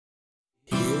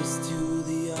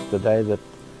the day that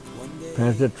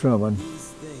President Truman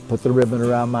put the ribbon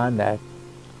around my neck,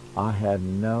 I had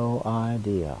no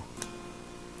idea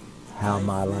how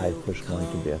my life was going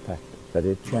to be affected. But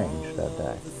it changed that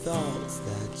day.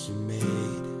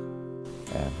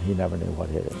 And he never knew what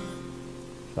hit him.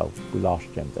 So we lost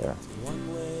him there.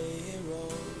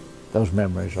 Those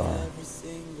memories are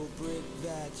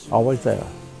always there.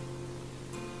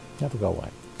 Never go away.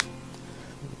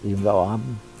 Even though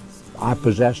I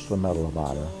possess the Medal of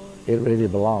Honor, it really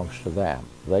belongs to them.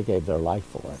 They gave their life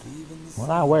for it. When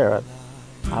I wear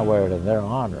it in their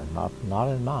honor, not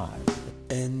in mine.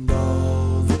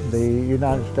 The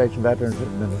United States Veterans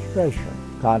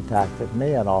Administration contacted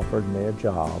me and offered me a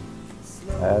job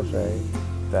as a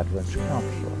veterans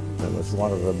counselor. It was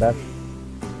one of the best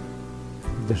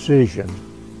decisions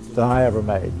that I ever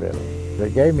made, really. They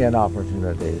gave me an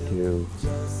opportunity to,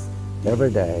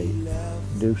 every day,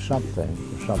 do something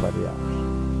for somebody else.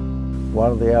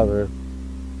 One of the other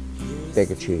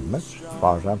big achievements, as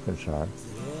far as I'm concerned,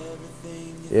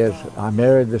 is I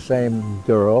married the same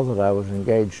girl that I was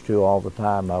engaged to all the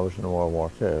time I was in World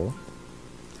War II.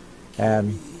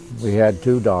 And we had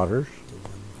 2 daughters.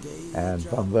 And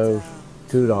from those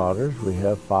 2 daughters, we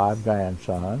have 5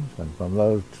 grandsons. And from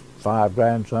those 5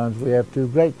 grandsons, we have 2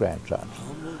 great-grandsons.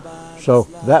 So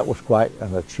that was quite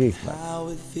an achievement. How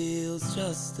it feels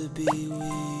just to be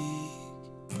weak.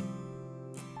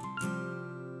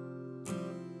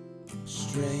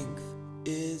 Strength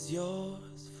is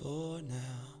yours for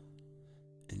now,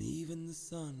 and even the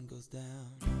sun goes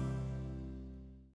down.